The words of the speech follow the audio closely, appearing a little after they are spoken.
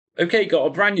Okay, got a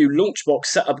brand new Launchbox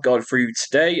setup guide for you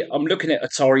today. I'm looking at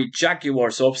Atari Jaguar.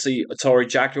 So obviously Atari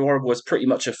Jaguar was pretty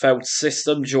much a failed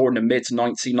system during the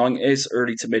mid-1990s,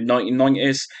 early to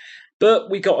mid-1990s.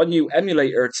 But we got a new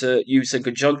emulator to use in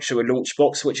conjunction with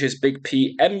Launchbox, which is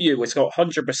bigpemu. It's got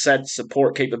 100%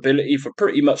 support capability for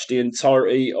pretty much the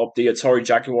entirety of the Atari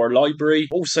Jaguar library.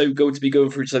 Also going to be going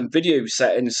through some video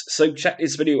settings, so check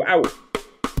this video out.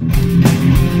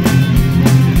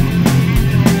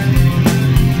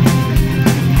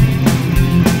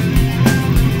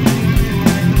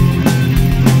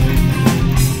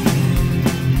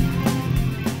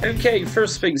 Okay,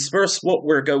 first things first, what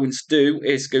we're going to do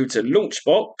is go to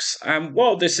Launchbox, and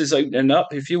while this is opening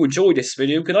up, if you enjoy this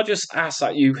video, can I just ask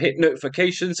that you hit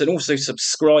notifications and also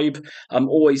subscribe? I'm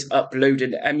always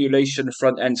uploading emulation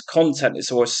front-end content.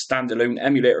 It's always standalone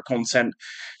emulator content.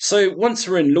 So once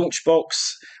we're in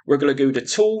Launchbox, we're going to go to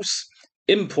Tools,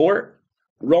 Import,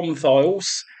 ROM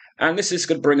Files, and this is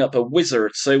going to bring up a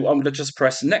wizard. So I'm going to just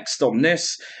press Next on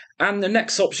this. And the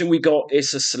next option we got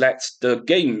is to select the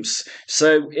games.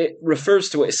 So it refers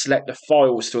to it as select the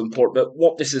files to import, but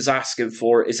what this is asking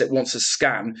for is it wants a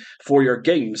scan for your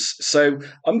games. So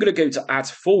I'm going to go to Add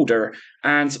Folder,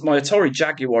 and my Atari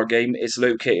Jaguar game is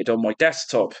located on my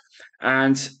desktop.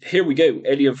 And here we go,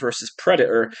 Alien vs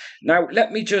Predator. Now,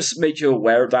 let me just make you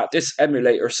aware that this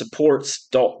emulator supports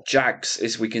 .jags,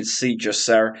 as we can see just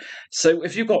there. So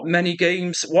if you've got many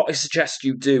games, what I suggest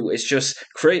you do is just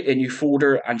create a new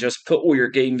folder and just put all your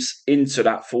games into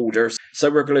that folder.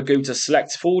 So we're going to go to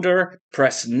Select Folder,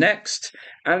 press Next,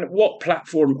 and what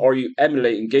platform are you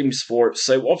emulating games for?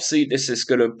 So obviously this is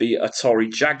going to be Atari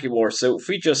Jaguar. So if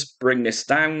we just bring this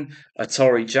down,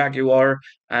 Atari Jaguar,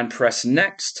 and press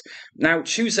Next. Now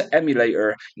choose an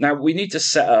emulator. Now we need to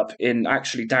set up in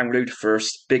actually download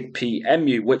first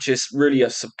bigpemu, which is really a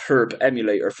superb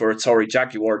emulator for Atari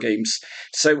Jaguar games.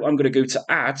 So I'm going to go to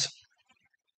Add.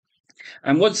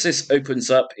 And once this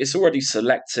opens up, it's already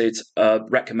selected a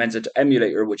recommended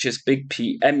emulator, which is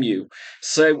bigpemu.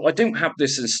 So I don't have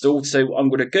this installed, so I'm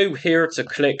going to go here to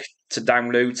click to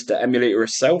download the emulator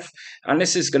itself. And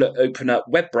this is going to open up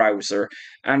web browser.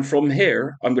 And from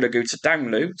here, I'm going to go to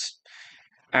Download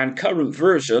and Current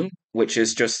Version, which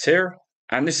is just here.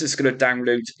 And this is going to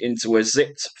download into a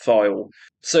zipped file.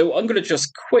 So I'm going to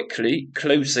just quickly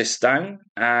close this down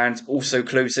and also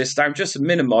close this down, just to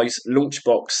minimize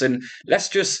Launchbox. And let's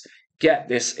just get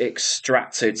this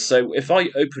extracted. So if I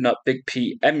open up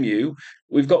bigpemu,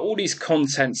 we've got all these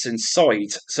contents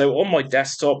inside. So on my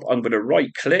desktop, I'm going to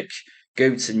right click,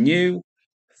 go to New,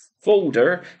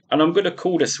 Folder, and I'm going to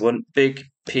call this one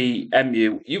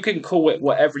bigpemu. You can call it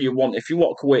whatever you want. If you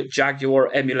want to call it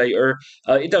Jaguar emulator,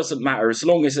 it doesn't matter as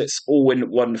long as it's all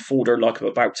in one folder like I'm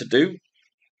about to do.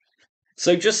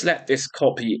 So just let this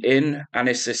copy in, and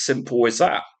it's as simple as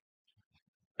that.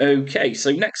 Okay,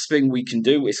 so next thing we can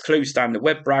do is close down the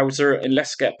web browser, and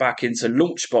let's get back into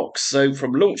Launchbox. So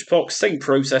from Launchbox, same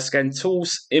process again,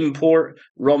 Tools, Import,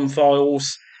 ROM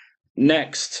Files,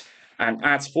 Next, and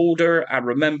Add Folder. And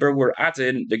remember, we're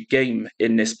adding the game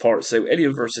in this part. So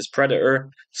Alien vs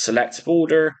Predator, select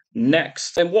folder,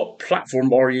 Next. And what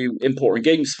platform are you importing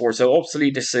games for? So obviously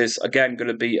this is, again, going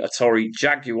to be Atari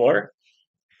Jaguar.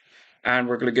 And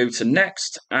we're going to go to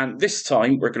Next, and this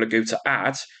time we're going to go to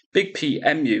Add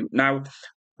bigpemu. Now,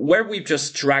 where we've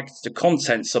just dragged the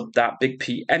contents of that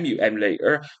bigpemu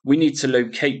emulator, we need to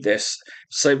locate this.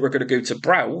 So we're going to go to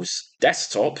Browse,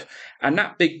 Desktop, and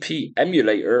that bigpemu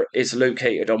emulator is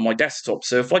located on my desktop.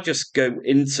 So if I just go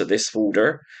into this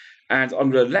folder, and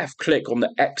I'm going to left click on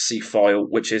the exe file,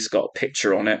 which has got a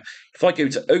picture on it. If I go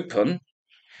to Open,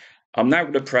 I'm now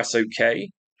going to press OK,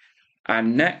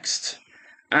 and Next.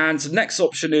 And the next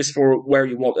option is for where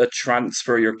you want to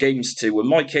transfer your games to. In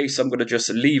my case, I'm going to just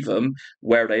leave them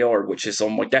where they are, which is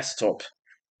on my desktop.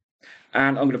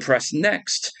 And I'm going to press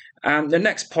Next. And the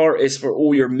next part is for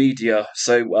all your media,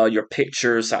 so your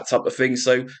pictures, that type of thing.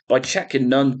 So by checking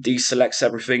None, deselects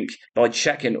everything. By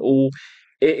checking All,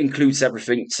 it includes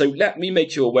everything. So let me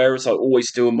make you aware, as I always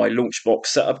do in my Launchbox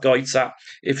setup guides, that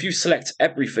if you select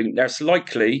everything, there's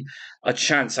likely a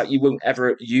chance that you won't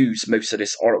ever use most of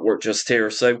this artwork just here.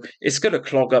 So it's going to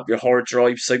clog up your hard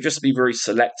drive. So just be very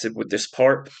selective with this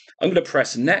part. I'm going to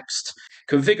press Next.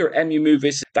 Configure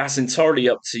emumovies, that's entirely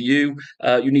up to you.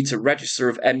 You need to register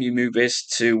with emumovies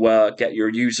to get your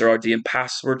user ID and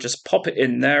password. Just pop it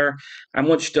in there. And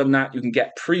once you've done that, you can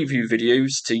get preview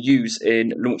videos to use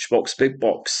in Launchbox Big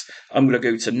Box. I'm going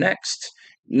to go to Next,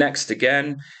 Next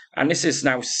again. And this is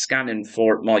now scanning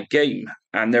for my game.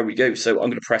 And there we go. So I'm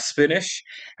going to press finish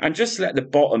and just let the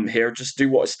bottom here just do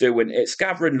what it's doing. It's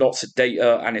gathering lots of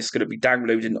data and it's going to be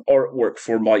downloading artwork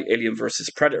for my Alien vs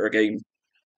Predator game.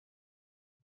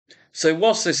 So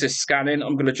whilst this is scanning,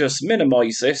 I'm going to just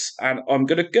minimize this and I'm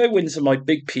going to go into my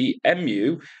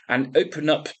bigpemu and open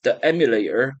up the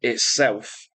emulator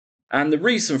itself. And the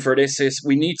reason for this is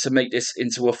we need to make this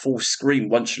into a full screen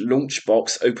once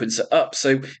Launchbox opens it up.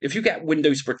 So if you get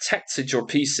Windows protected your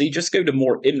PC, just go to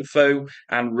more info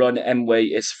and run MWay,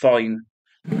 it's fine.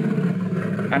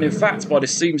 And in fact, by the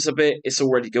seams of it, it's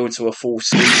already going to a full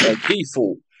screen by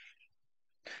default.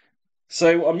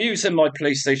 So I'm using my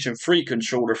PlayStation 3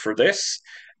 controller for this.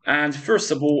 And first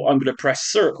of all, I'm going to press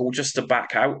circle just to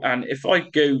back out. And if I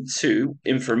go to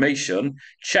information,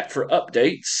 check for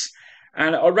updates,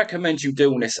 and I recommend you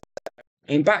doing this.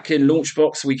 And back in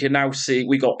Launchbox, we can now see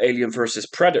we got Alien vs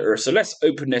Predator. So let's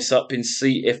open this up and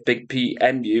see if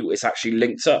bigpemu is actually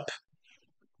linked up.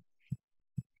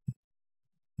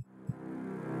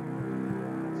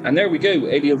 And there we go,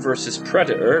 Alien vs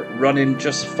Predator running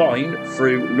just fine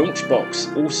through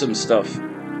Launchbox. Awesome stuff.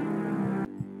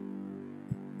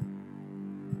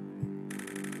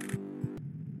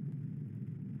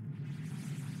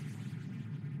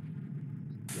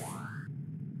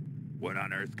 What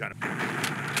on earth got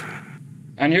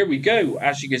And here we go.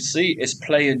 As you can see, it's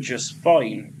playing just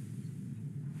fine.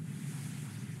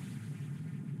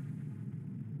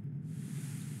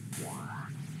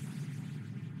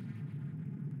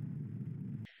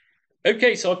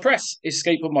 Okay, so I press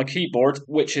escape on my keyboard,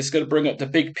 which is going to bring up the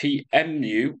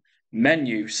bigpemu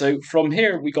menu. So from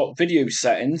here, we got video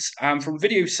settings, and from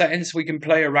video settings, we can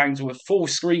play around with full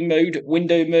screen mode,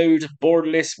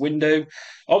 borderless window.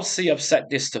 Obviously, I've set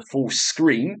this to full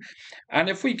screen. And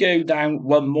if we go down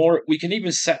one more, we can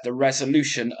even set the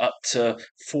resolution up to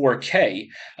 4K.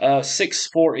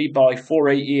 640 by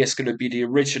 480 is going to be the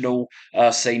original,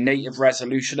 say, native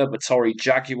resolution of Atari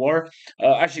Jaguar.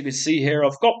 As you can see here,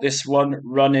 I've got this one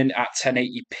running at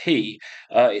 1080p.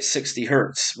 It's 60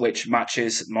 Hz, which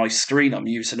matches my screen I'm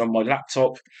using on my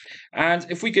laptop. And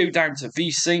if we go down to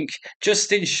VSync,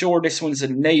 just ensure this one's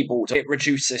enabled. It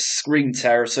reduces screen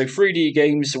tear, so 3D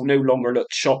games will no longer look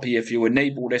choppy if you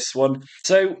enable this one.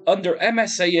 So under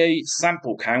MSAA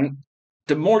sample count,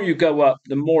 the more you go up,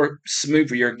 the more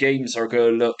smoother your games are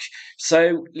going to look.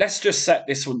 So let's just set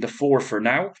this one to 4 for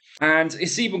now. And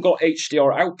it's even got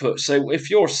HDR output, so if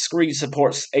your screen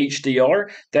supports HDR,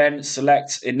 then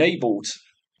select enabled.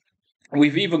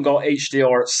 We've even got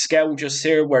HDR scale just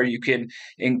here where you can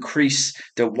increase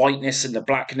the whiteness and the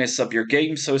blackness of your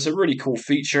game. So it's a really cool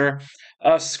feature.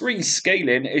 Screen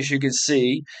scaling, as you can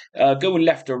see, going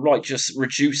left or right just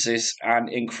reduces and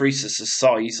increases the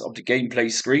size of the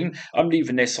gameplay screen. I'm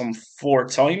leaving this on 4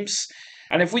 times.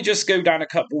 And if we just go down a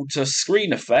couple to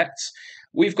screen effects,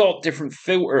 we've got different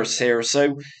filters here.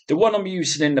 So the one I'm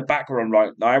using in the background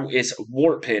right now is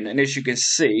warping. And as you can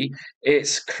see,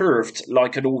 it's curved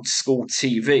like an old school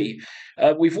TV.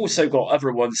 We've also got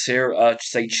other ones here,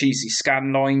 say cheesy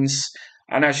scan lines.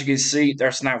 And as you can see,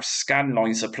 there's now scan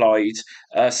lines applied.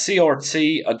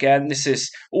 CRT, again, this is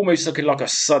almost looking like a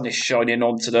sun is shining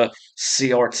onto the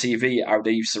CRTV, how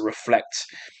they used to reflect.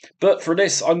 But for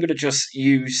this, I'm going to just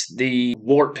use the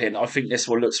warping. I think this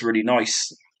one looks really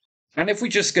nice. And if we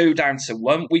just go down to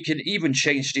 1, we can even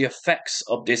change the effects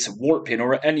of this warping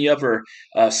or any other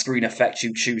screen effect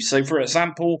you choose. So for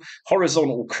example,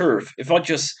 horizontal curve. If I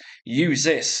just use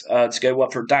this to go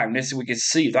up or down, this we can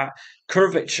see that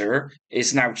curvature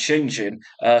is now changing.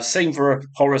 Same for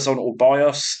horizontal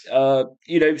bias. So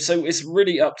it's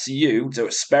really up to you to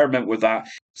experiment with that.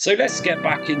 So let's get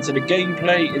back into the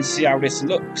gameplay and see how this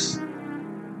looks.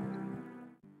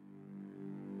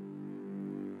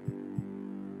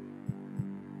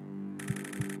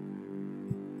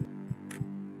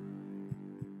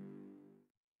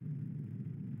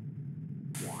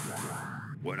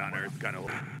 What on earth got a...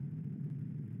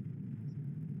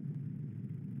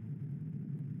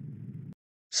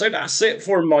 So that's it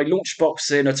for my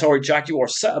Launchbox and Atari Jaguar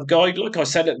setup guide. Like I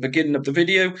said at the beginning of the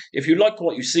video, if you like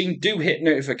what you've seen, do hit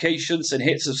notifications and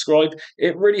hit subscribe.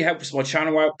 It really helps my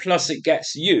channel out, plus it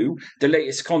gets you the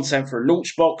latest content for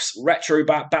Launchbox,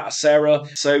 Retrobat,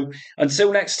 Batacera. So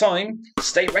until next time,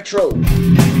 stay retro.